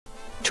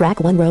Track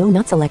 1 row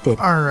not selected.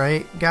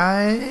 Alright,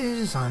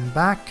 guys, I'm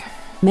back.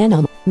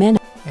 Manamon.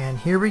 And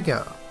here we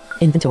go.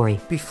 Inventory.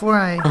 Before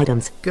I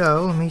Items.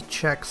 go, let me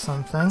check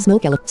something.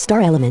 Smoke element.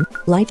 Star element.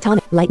 Lifetime.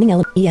 Lightning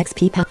element.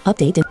 EXP pack.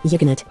 Update in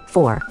Yignet.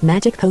 4.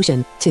 Magic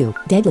potion. 2.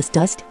 Deadless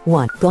dust.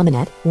 1.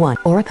 Glominette. 1.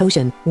 Aura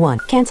potion. 1.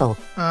 Cancel.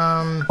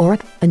 Aura.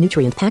 A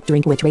nutrient pack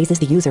drink which raises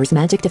the user's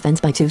magic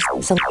defense by 2.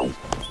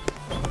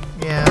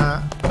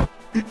 Yeah.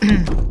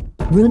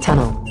 Rune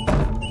tunnel.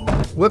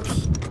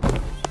 Whoops.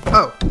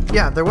 Oh,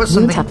 yeah, there was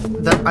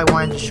something that I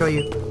wanted to show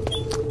you.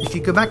 If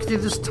you go back through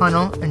this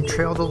tunnel and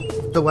trail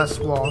the west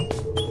wall,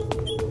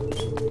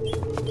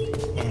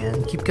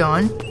 and keep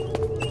going,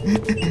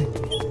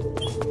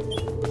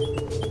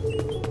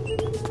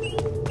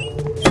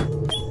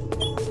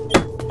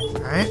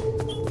 alright,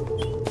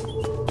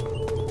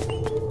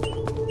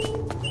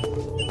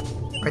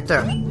 right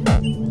there.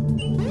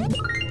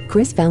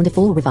 Chris found a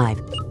full revive.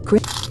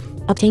 Chris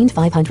obtained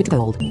 500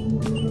 gold.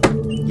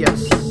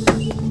 Yes,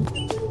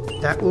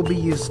 that will be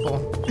useful.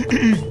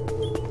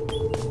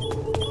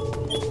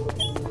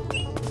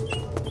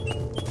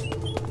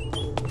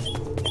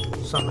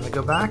 So I'm gonna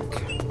go back.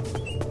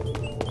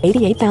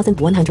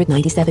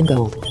 88,197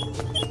 gold.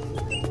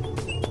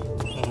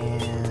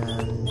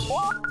 And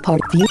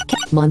Part view.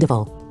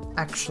 Mondival.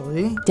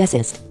 actually,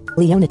 Desist.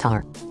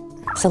 Leonatar.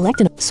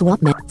 Select and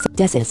swap met.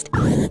 Desist.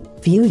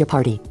 View your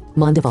party.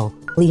 Mondival.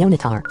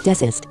 Leonatar.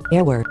 Desist.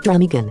 Airword.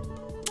 Dramigan.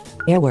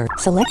 Airword.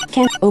 Select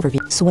can't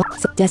overview. Swap.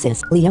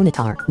 Desist.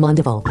 Leonatar.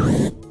 Mondival.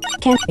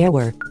 Can't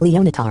airword.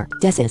 Leonatar.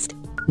 Desist.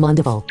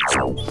 Mondival.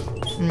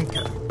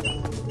 okay.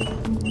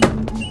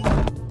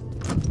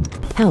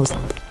 House.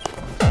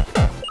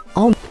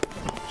 All.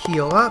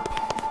 Heal up.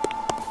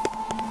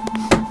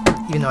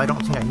 Even though I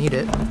don't think I need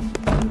it.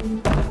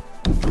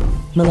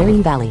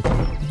 Malarian Valley.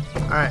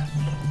 Alright.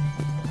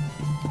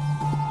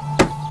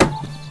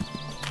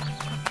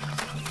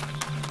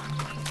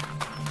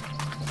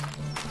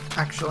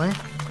 Actually,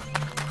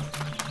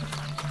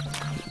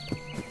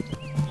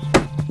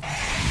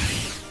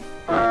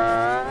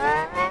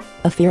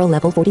 Ephira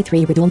level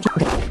 43 Redouan.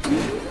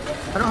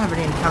 I don't have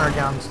any encounter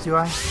downs, do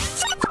I?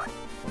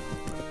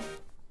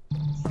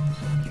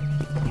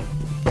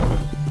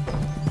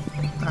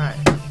 Alright.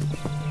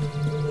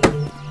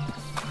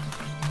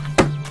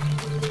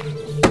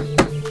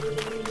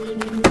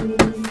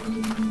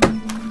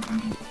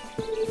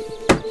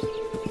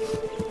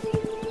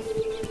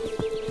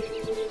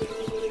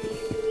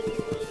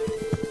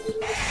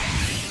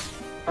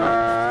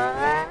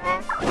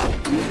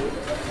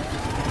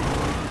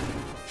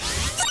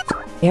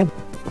 Air.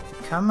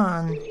 Come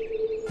on.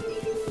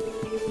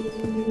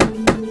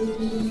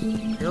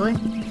 Really?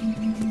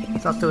 I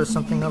thought there was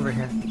something over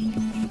here.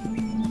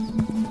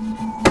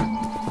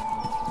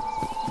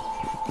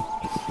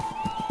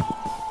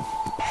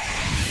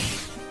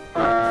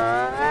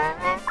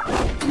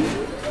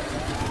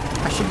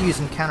 I should use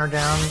encounter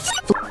downs,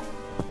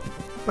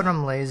 but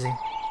I'm lazy.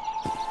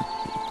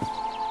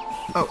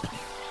 Oh.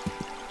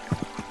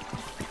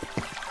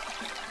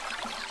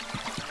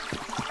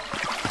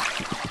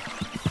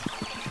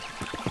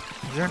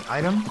 Is there an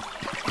item?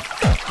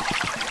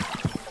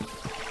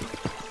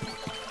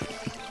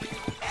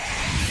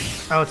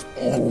 Oh, it's...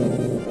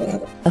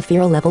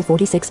 Ephira level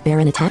 46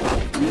 Baron attack.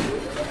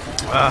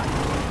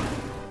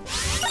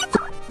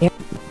 Air.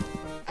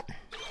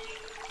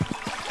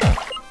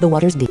 The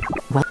water's deep.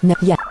 Well, no,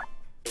 yeah.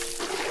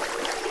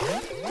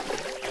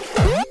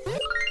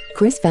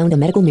 Chris found a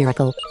medical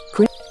miracle.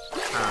 Chris.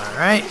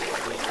 Alright.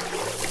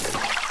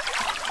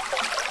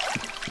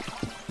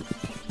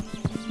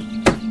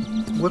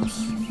 Whoops.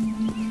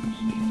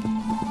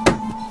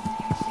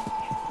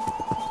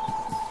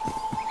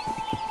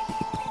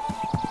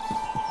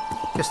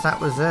 Guess that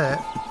was it.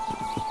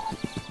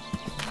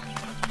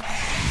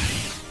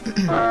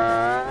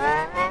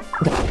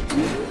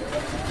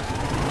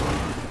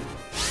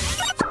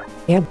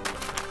 Air.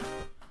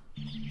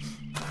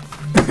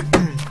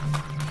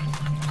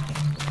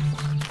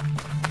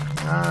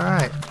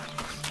 Alright.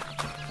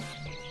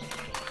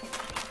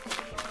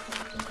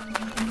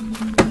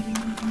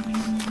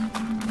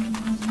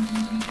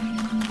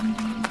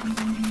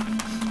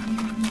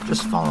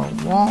 Just follow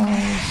walls.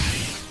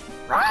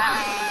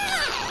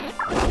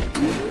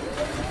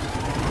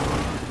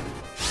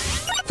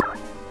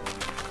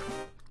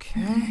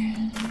 Okay.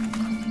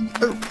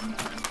 Oh.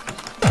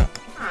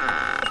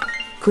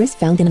 Chris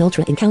found an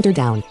ultra encounter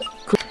down.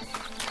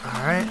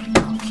 Alright,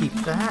 I'll keep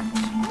that.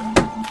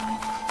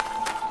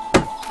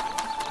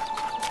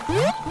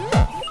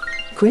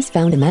 Chris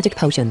found a magic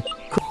potion.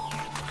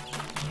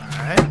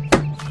 Alright.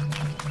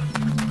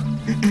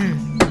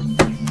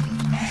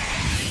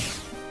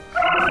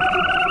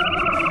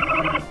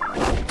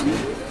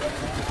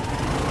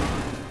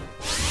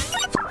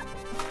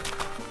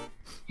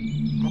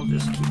 We'll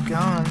just keep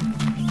going.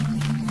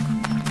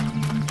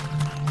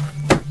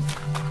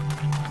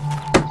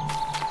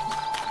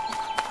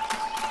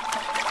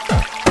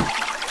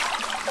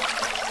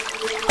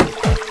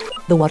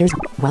 The water's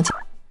what?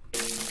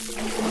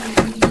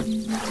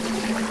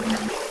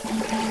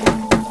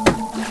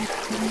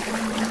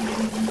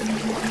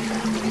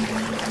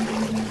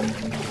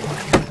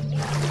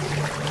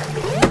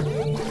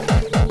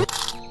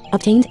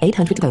 Obtained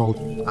 800 gold.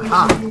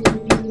 Aha.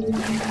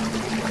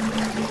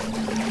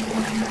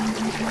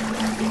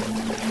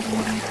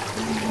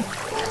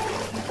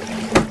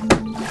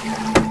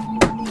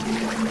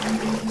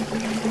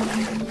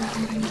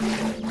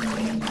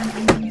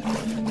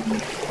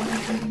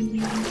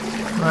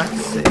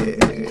 Let's see.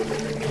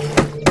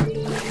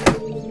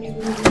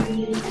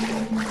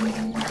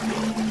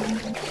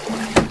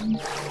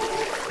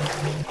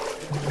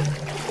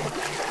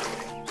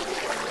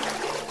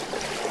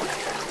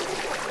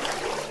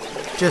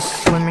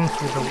 Just swimming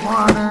through the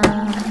water.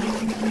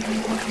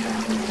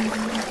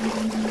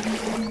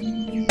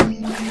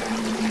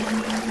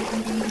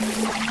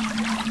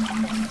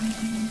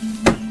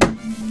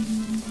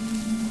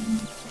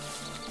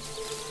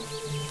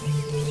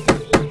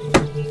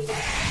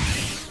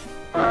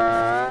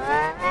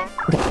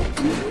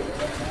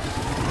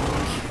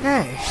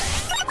 Okay.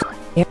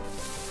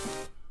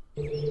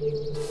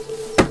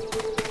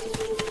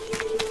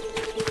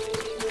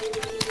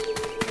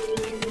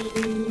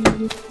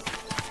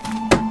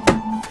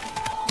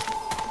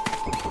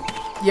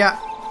 Yeah.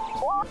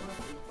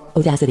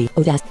 Audacity.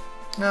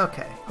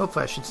 Okay.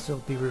 Hopefully I should still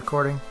be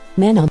recording.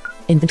 Manamon.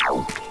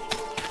 Inventory.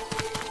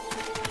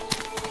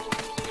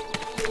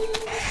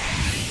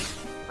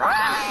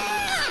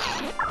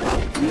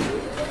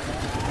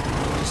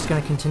 Just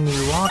gonna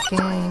continue walking.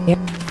 I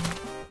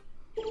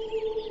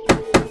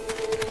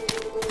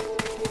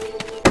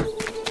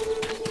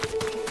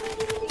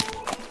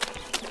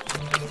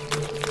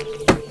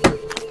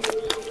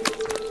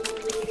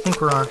think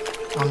we're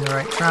on the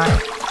right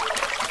track.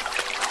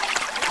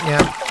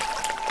 Yeah.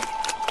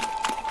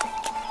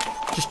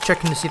 Just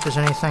checking to see if there's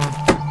anything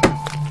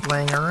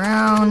laying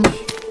around.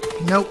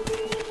 Nope.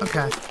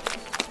 Okay.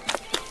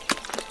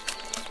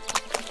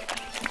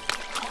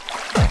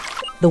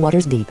 The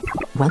water's deep.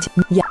 What?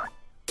 Yeah.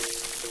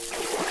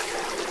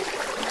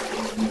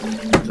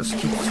 Just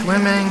keep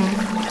swimming.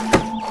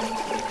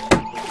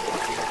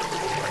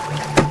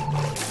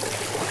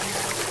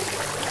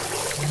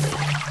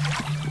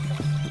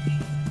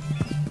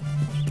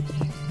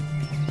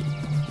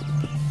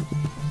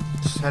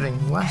 Just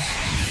heading west.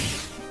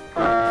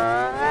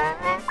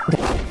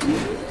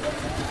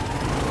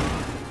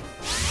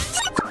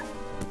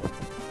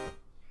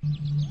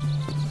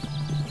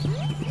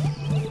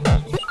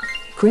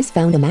 Chris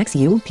found a max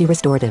UP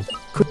restorative.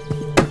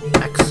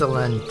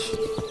 Excellent.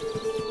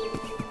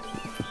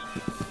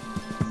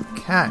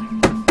 Okay.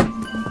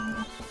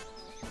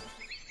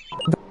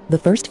 The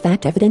first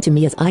fact evident to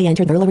me as I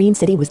entered Verlarine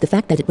City was the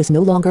fact that it was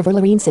no longer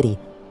Verlarine City.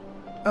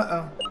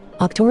 Uh-oh.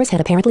 Octorus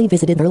had apparently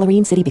visited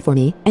Verlarine City before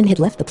me, and had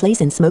left the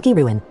place in smoky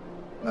ruin.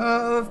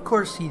 Of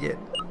course he did.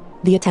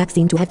 The attack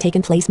seemed to have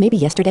taken place maybe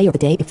yesterday or the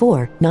day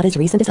before, not as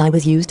recent as I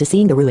was used to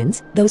seeing the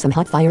ruins, though some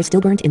hot fires still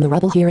burnt in the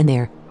rubble here and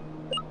there.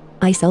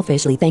 I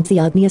selfishly thanked the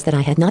Agnias that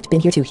I had not been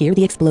here to hear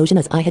the explosion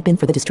as I had been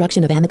for the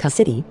destruction of Amica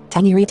City,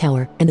 Tangiria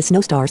Tower, and the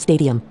Snowstar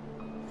Stadium.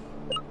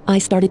 I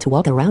started to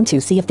walk around to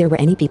see if there were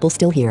any people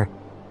still here.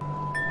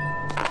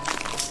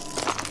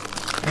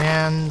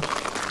 And...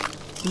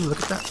 ooh,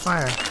 look at that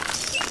fire.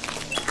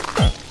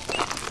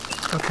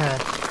 Okay.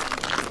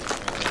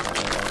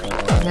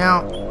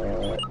 Now...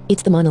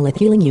 It's the monolith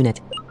healing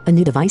unit. A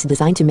new device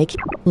designed to make...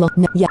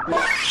 yeah.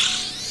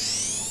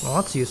 well,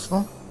 that's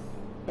useful.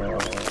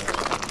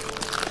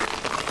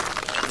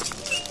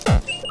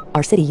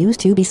 Our city used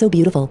to be so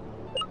beautiful.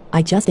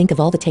 I just think of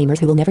all the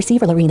tamers who will never see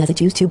Verlarine as it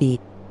used to be.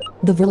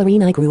 The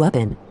Verlarine I grew up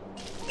in.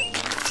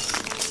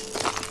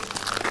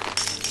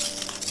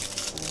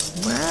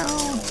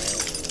 Well...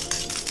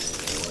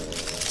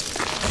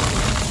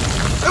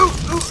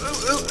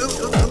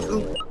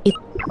 ooh. It...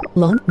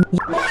 long...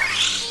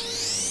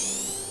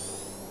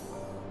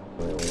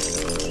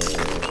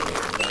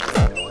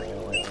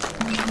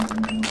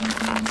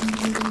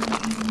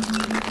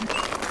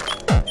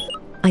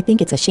 I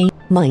think it's a shame.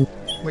 Mine.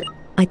 Wait.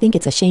 I think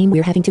it's a shame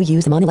we're having to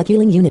use a monolith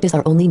healing unit as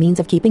our only means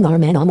of keeping our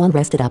Manamon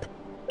rested up.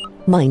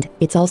 Mind,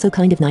 it's also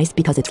kind of nice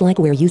because it's like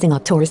we're using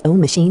Octor's own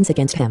machines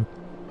against him.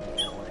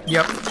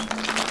 Yep.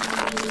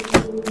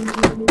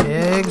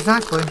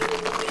 Exactly.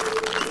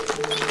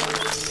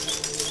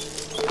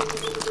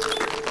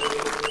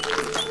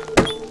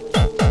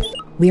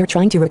 We are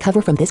trying to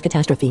recover from this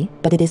catastrophe,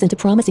 but it isn't a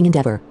promising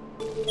endeavor.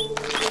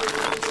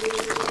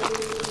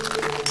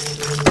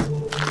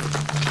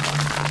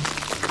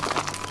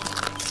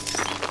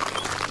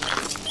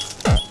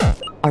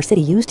 Our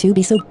city used to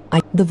be so...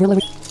 the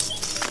Verlarine...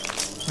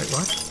 Wait,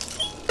 what?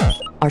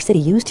 Our city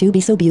used to be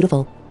so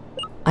beautiful.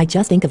 I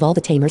just think of all the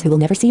tamers who will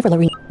never see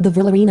Verlarine. The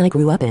Verlarine I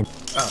grew up in.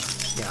 Oh,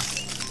 yeah.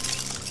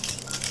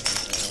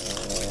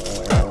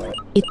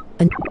 It...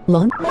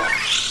 long...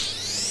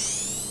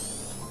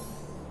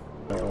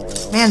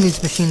 Man,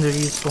 these machines are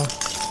useful.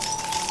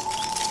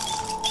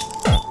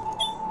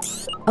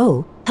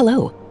 Oh,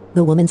 hello,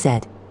 the woman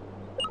said.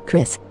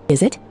 Chris,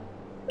 is it?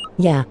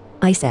 Yeah,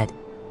 I said.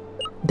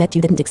 Bet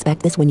you didn't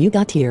expect this when you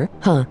got here,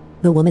 huh?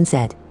 The woman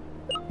said.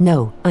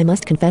 No, I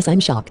must confess I'm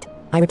shocked,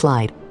 I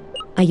replied.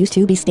 I used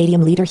to be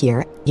stadium leader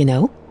here, you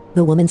know?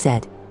 The woman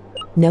said.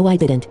 No, I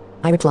didn't,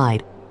 I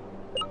replied.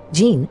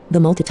 Jean, the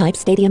multi-type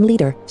stadium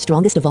leader,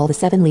 strongest of all the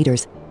 7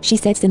 leaders, she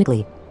said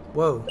cynically.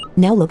 Whoa.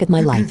 Now look at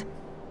my life.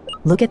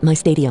 Look at my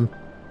stadium.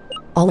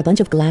 All a bunch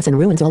of glass and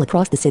ruins all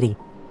across the city.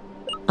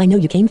 I know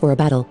you came for a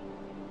battle.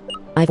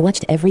 I've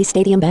watched every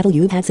stadium battle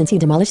you've had since you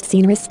demolished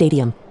Sceneris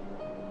Stadium.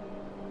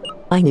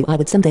 I knew I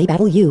would someday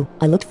battle you,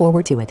 I looked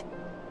forward to it.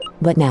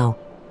 But now...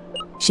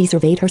 She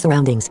surveyed her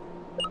surroundings.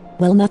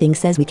 Well, nothing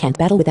says we can't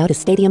battle without a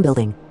stadium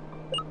building.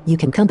 You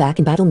can come back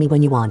and battle me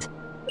when you want.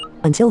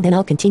 Until then,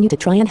 I'll continue to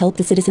try and help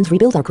the citizens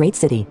rebuild our great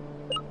city.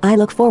 I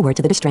look forward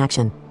to the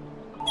distraction.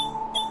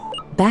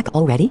 Back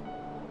already?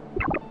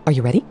 Are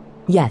you ready?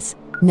 Yes.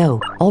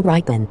 No. All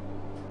right then.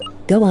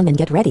 Go on and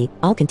get ready.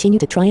 I'll continue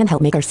to try and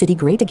help make our city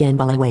great again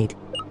while I wait.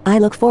 I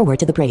look forward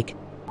to the break.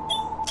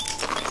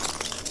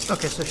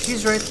 Okay, so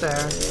she's right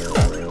there.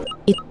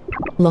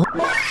 Now,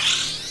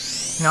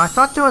 I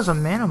thought there was a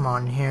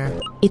Manamon here.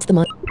 It's the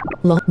no.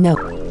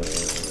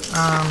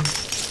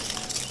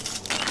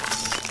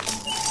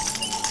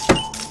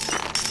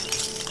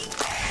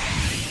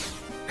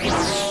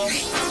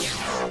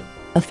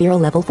 A feral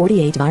level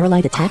 48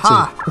 viralite attack.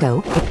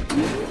 Go.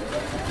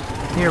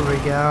 Here we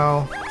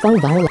go. Foe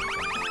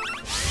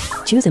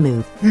viralite. Choose a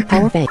move.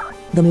 Power fake.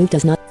 The move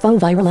does not. Foe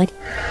viralite.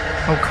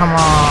 Oh, come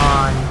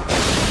on.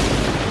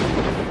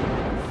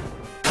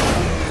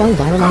 Foe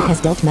viralite has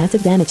dealt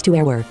massive damage to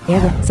Airware.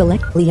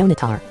 Select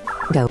Leonatar.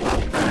 Go.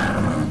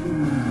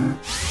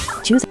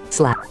 Choose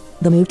slap.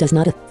 The move does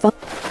not.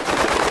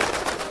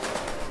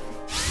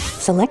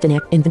 Select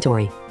an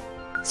inventory.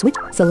 Switch.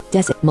 Select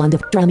Desit.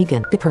 Mondiv.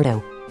 Dramigan.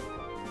 Piperto.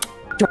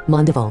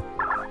 Mondival.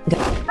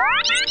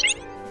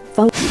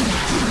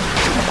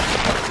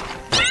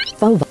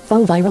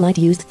 Foe viralite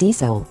used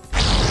D-Soul.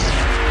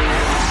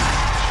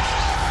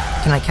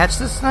 Can I catch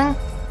this thing?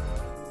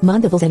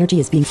 Mondival's energy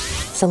is being...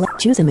 Select.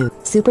 Choose a move.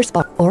 Super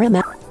Spark. Aura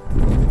map.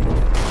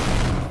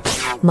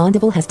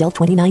 Mondival has dealt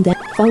 29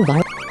 damage. Foe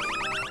viralite.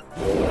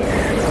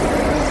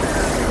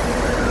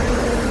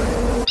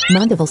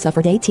 Mondival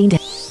suffered 18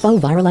 damage. Foe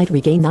viralite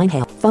regained 9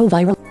 health. Foe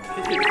viral...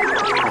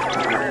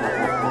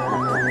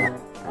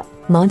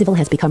 Mondival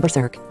has become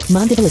berserk.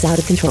 Mondival is out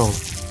of control.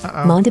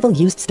 Mondival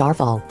used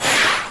Starfall.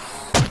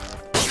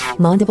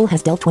 Mondival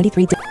has dealt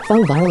 23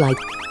 Foe viralite.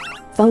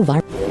 Foe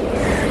vir...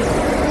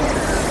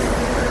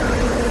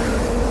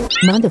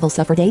 Mondival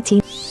suffered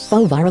 18.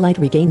 Foe viralite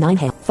regained 9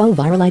 health. Foe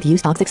viralite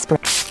used Toxic Spray.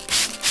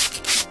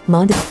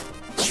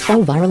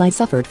 Foe viralite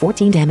suffered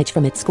 14 damage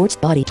from its scorched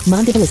body.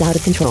 Mondival is out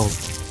of control.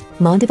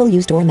 Mondival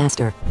used Ore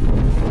Master.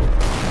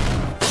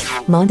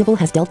 Mondival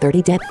has dealt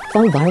 30 damage.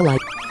 Foe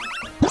viralite.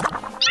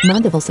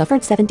 Mondival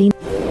suffered 17. Oh,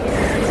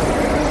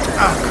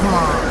 come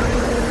on.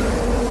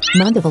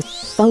 Mondival.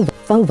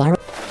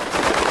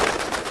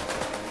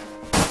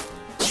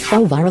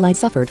 Foe viralite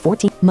suffered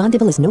 14.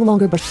 Mondival is no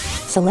longer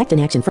select an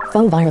action for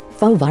Foe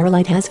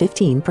viralite has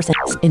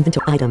 15%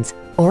 inventory items.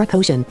 Aura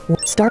Potion.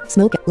 Start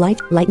Smoke.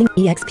 Lightning.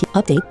 EXP.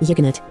 Update.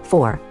 Yiganet.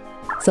 4.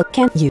 So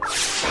can't you...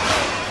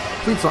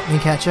 Please let me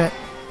catch it.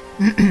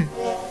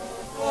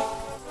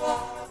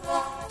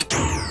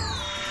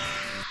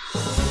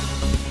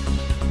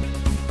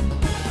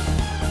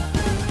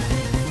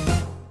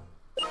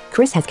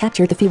 Chris has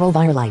captured the feral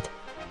viralite.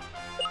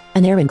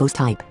 An Erangos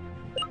type.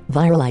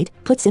 Viralite,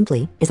 put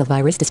simply, is a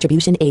virus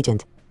distribution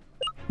agent.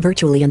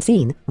 Virtually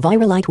unseen,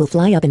 viralite will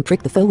fly up and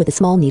prick the foe with a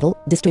small needle,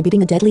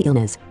 distributing a deadly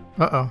illness.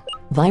 Uh-oh.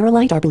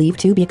 Viralite are believed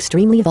to be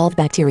extremely evolved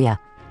bacteria.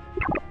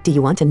 Do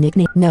you want a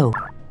nickname? No.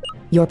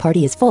 Your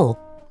party is full.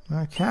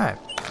 Okay.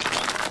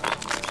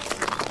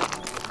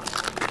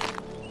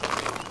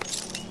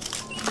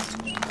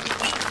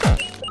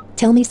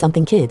 Tell me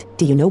something, kid.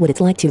 Do you know what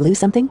it's like to lose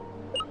something?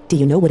 Do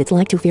you know what it's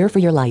like to fear for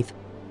your life?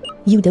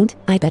 You don't?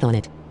 I bet on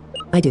it.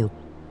 I do.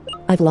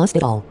 I've lost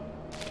it all.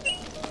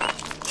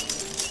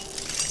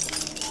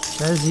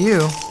 Says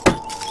you.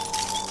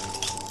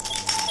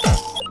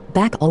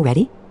 Back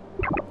already?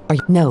 Are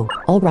you? No.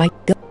 All right.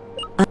 Go.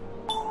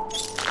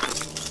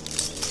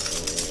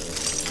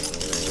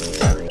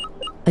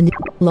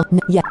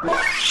 Yeah.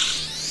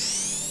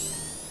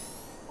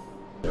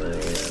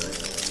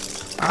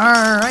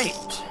 All right.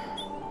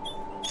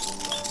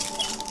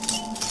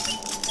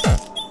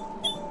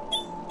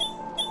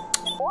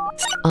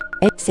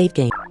 Save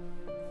game.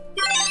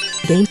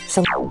 Game.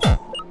 So.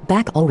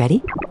 Back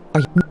already?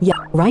 Are you? Yeah.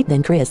 Right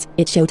then, Chris.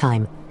 It's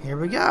showtime. Here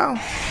we go.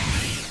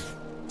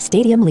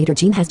 Stadium leader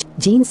Jean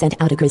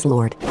sent out a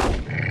Grizzlord.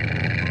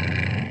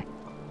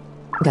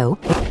 Go.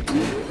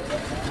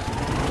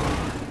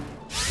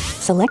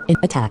 Select and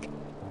attack.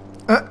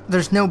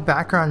 There's no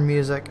background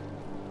music.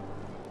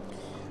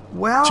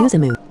 Well... Choose a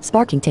move.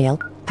 Sparking Tail.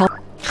 Power.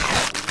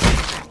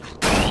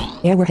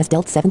 Airware has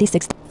dealt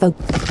 76. Foe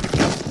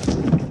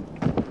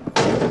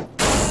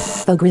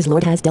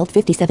Grizzlord has dealt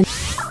 57.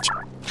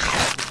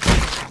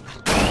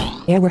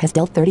 Airware has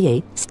dealt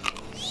 38.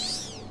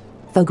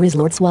 Foe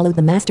Grizzlord swallowed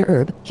the Master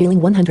Herb,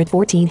 healing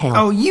 114 health.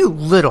 Oh, you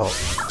little...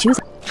 Choose.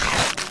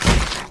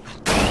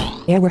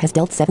 Airware has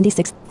dealt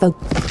 76. Foe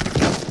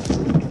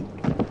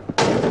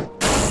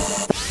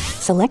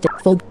Select it.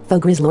 Foe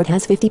Grizzlord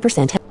has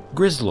 50% health.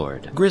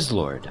 Grizzlord.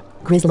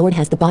 Grizzlord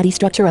has the body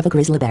structure of a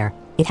grizzly bear.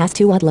 It has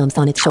 2 odd lumps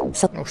on its shoulder.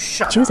 Oh,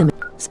 shut Choose up.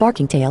 a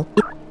Sparking tail.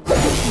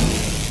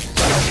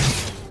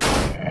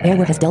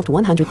 Airware has dealt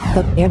 100.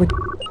 Airware.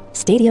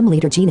 Stadium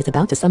leader Gene is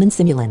about to summon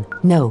Simulan.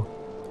 No.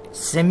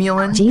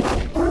 Simulan? Gene.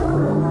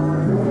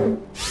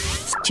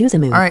 Choose a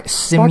move. Alright,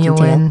 Sparking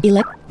Simulan.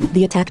 tail.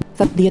 The attack.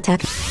 The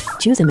attack.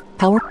 Choose a move.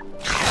 Power.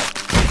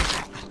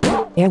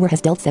 Airware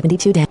has dealt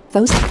 72 damage.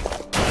 Foes.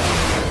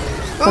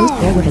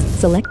 Airware has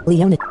select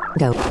Leona.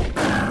 Go.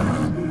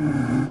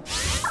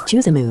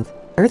 Choose a move.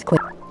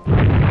 Earthquake.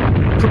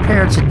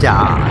 Prepare to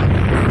die.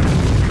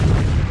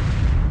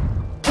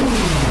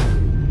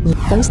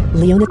 Post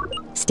Leona.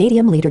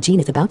 Stadium leader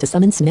Gene is about to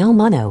summon Smell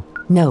Mono.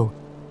 No.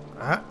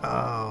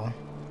 Uh-oh.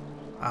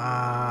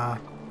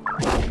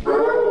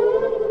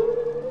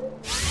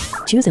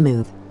 Choose a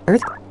move.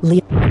 Earth.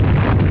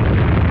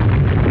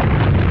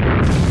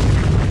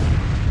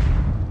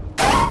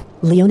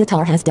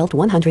 Leonatar has dealt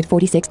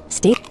 146.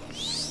 State.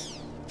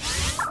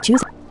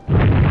 Choose.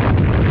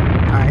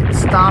 Alright,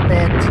 stop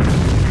it.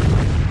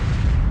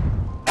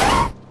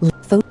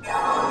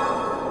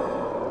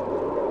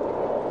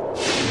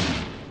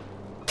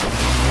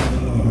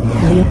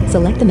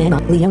 Select the man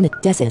on Leona.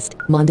 Desist.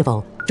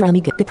 Mondival.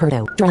 Drami.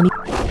 Gaperto. Drami.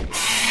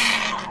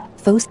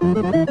 Fos.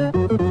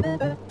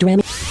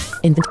 Drami.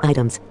 Invent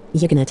items.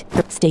 Yiganet.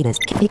 Status.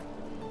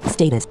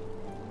 Status.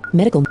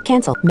 Medical.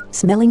 Cancel.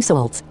 Smelling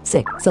salts.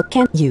 Sick. So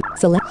can't you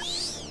select.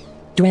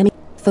 Drami.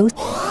 Fos.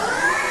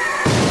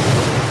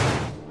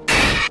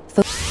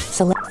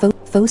 Select.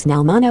 Fos.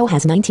 Now Mono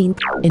has 19.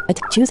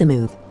 Choose a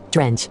move.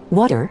 Drench.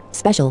 Water.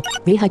 Special.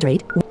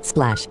 Rehydrate.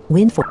 Splash.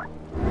 Wind for.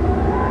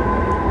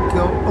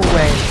 Go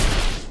away.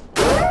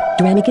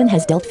 Dramigan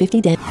has dealt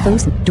 50 damage.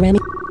 Fos. Drami.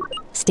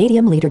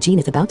 Stadium leader Gene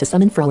is about to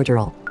summon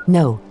Froggerl.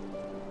 No.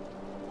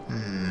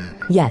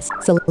 Yes.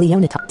 So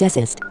Leonita.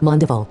 Desist.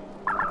 Mondival.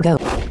 Go.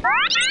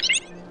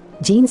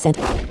 Gene sent.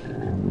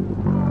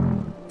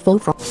 Full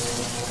frog.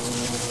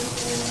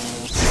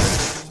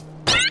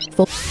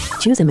 Full.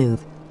 Choose a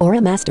move.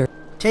 Aura Master.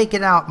 Take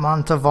it out,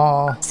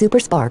 Monteval. Super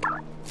Spark.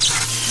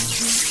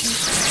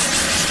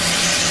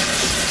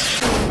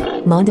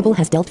 Mondival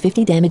has dealt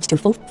 50 damage to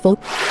full.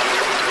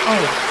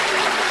 Oh.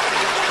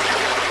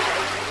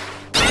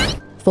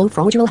 Full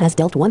Froggerl has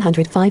dealt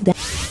 105 damage.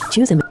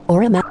 Choose a move.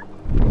 Aura Master.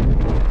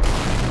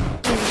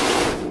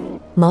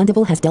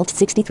 Mondival has dealt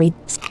 63.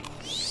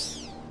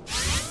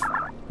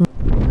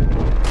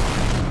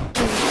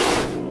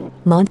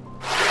 No.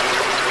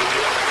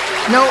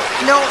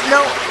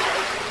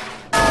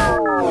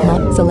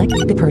 Select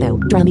Gaperto.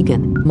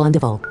 Dramigan.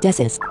 Mondival.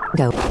 Desist.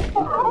 Go.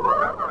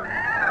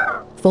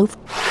 Full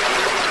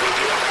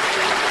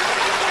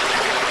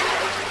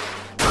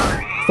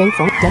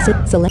front.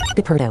 Desist. Select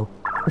Gaperto.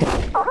 Go.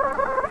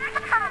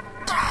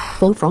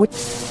 Full front.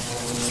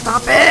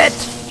 Stop it!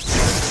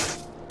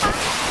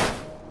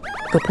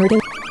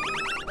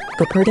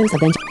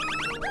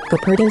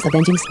 Gaperto's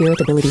Avenging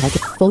Spirit ability has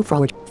full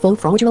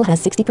Froggerl has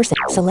 60%.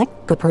 Select.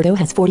 Gaperto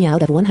has 40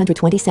 out of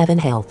 127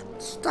 health.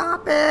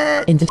 Stop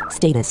it! Invent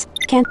status.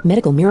 Can't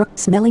medical mirror.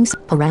 Smelling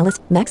paralysis.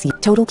 Maxi.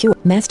 Total cure.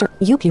 Master.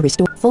 UP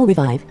restore. Full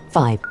revive.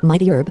 5.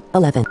 Mighty herb.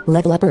 11.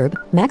 Level up herb.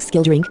 Max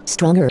skill drink.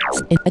 Strong herb.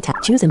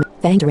 Attack. Choose him.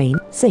 Fang drain.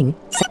 Sing.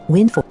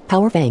 Wind for.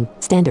 Power fang.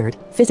 Standard.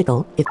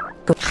 Physical. If.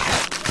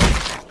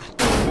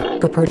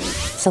 Gaperto.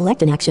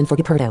 Select an action for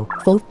Gaperto.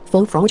 Full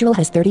Froggerl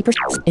has 30%.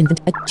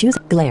 Invent. Choose.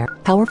 Glare.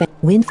 Power fang.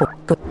 Wind for.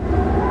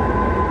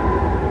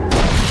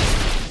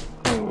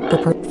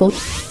 Gaperto. Full.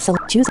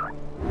 Select. Choose.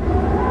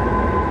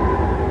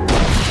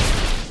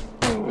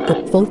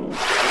 Full.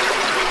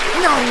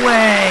 No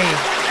way!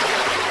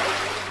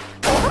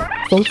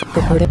 Full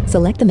Gaperto.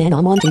 Select the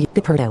Manamon to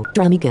Gaperto.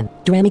 Dramigan.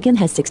 Dramigan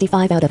has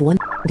 65 out of 1.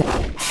 Go.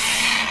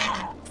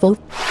 Full.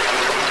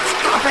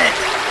 Stop it!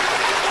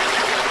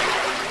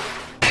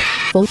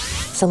 Full.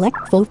 Select.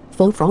 Full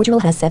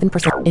Froggerl has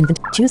 7%. Invent.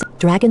 Choose.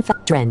 Dragon.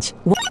 Drench.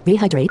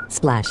 Rehydrate.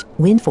 Splash.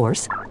 Wind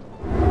force.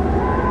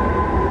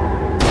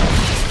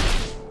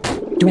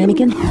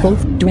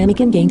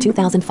 Dramigan gained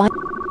 2005.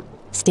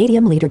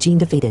 Stadium leader Gene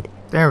defeated.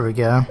 There we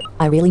go.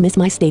 I really miss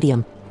my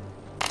stadium.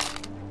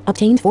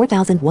 Obtained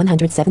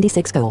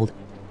 4,176 gold.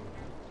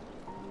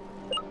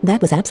 That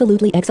was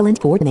absolutely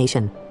excellent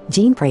coordination.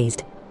 Gene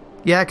praised.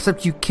 Yeah,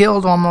 except you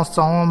killed almost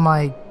all of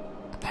my...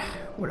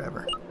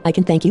 whatever. I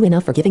can thank you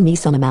enough for giving me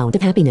some amount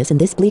of happiness in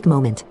this bleak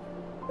moment.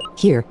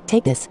 Here,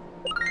 take this.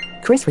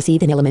 Chris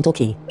received an elemental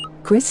key.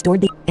 Chris stored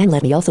the... and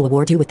let me also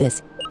award you with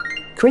this.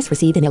 Chris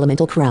received an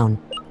elemental crown.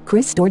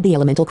 Chris stored the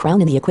elemental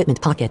crown in the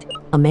equipment pocket.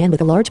 A man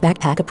with a large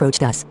backpack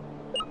approached us.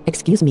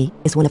 Excuse me,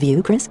 is one of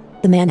you Chris?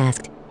 The man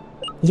asked.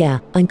 Yeah,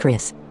 I'm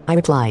Chris, I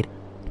replied.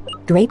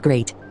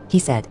 Great, he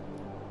said.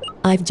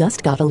 I've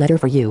just got a letter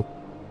for you.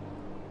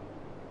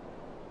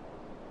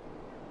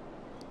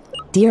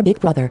 Dear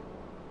Big Brother,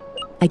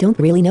 I don't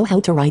really know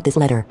how to write this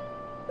letter.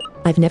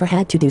 I've never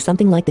had to do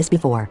something like this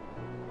before.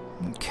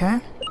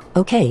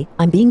 Okay,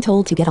 I'm being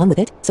told to get on with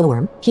it,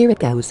 so here it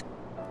goes.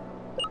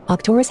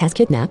 Octorus has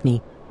kidnapped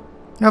me.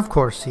 Of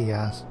course he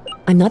has.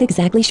 I'm not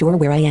exactly sure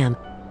where I am.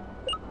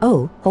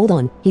 Oh, hold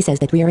on. He says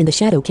that we are in the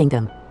Shadow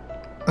Kingdom.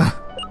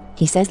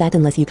 He says that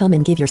unless you come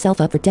and give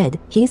yourself up for dead,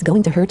 he's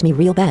going to hurt me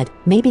real bad,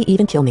 maybe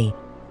even kill me.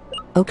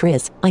 Oh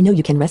Chris, I know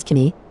you can rescue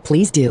me,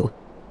 please do.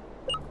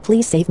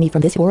 Please save me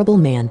from this horrible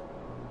man.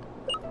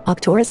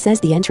 Octorus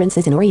says the entrance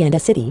is in Orianda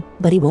City,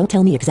 but he won't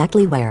tell me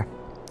exactly where.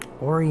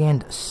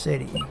 Orianda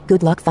City.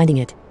 Good luck finding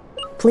it.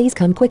 Please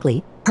come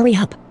quickly, hurry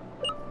up.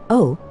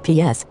 Oh,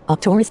 P.S.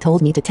 Octorus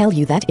told me to tell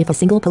you that if a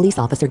single police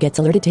officer gets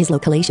alerted to his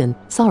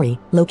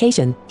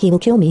location, he will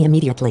kill me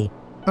immediately.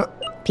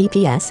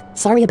 P.P.S.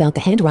 Sorry about the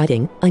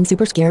handwriting, I'm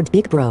super scared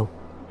big bro.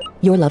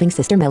 Your loving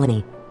sister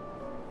Melanie.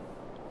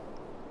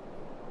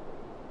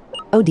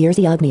 Oh dear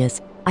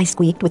Agnius, I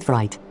squeaked with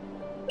fright.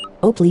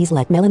 Oh please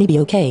let Melanie be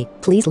okay,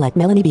 please let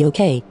Melanie be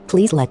okay,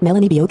 please let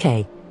Melanie be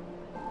okay.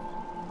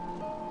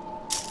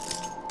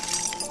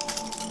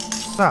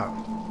 So.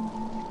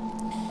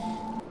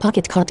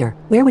 Pocket Copter,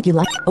 where would you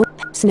like? Oh,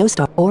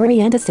 Snowstar,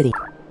 Orianda City.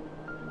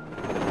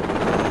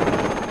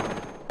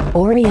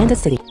 Orianda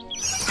City.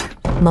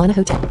 Mana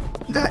Hotel.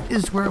 That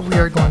is where we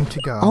are going to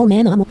go. Oh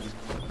man,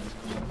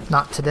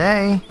 Not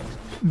today,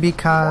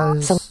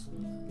 because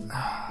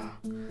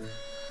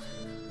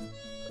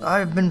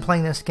I've been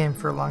playing this game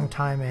for a long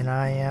time and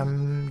I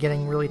am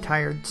getting really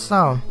tired,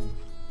 so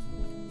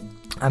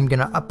I'm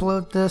gonna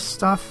upload this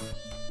stuff,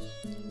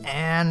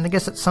 and I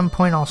guess at some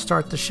point I'll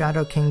start the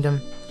Shadow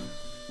Kingdom.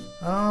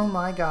 Oh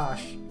my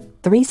gosh.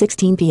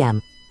 3:16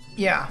 p.m.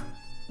 Yeah.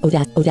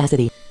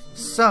 Audacity.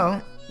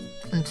 So,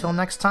 until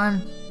next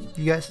time,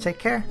 you guys take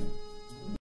care.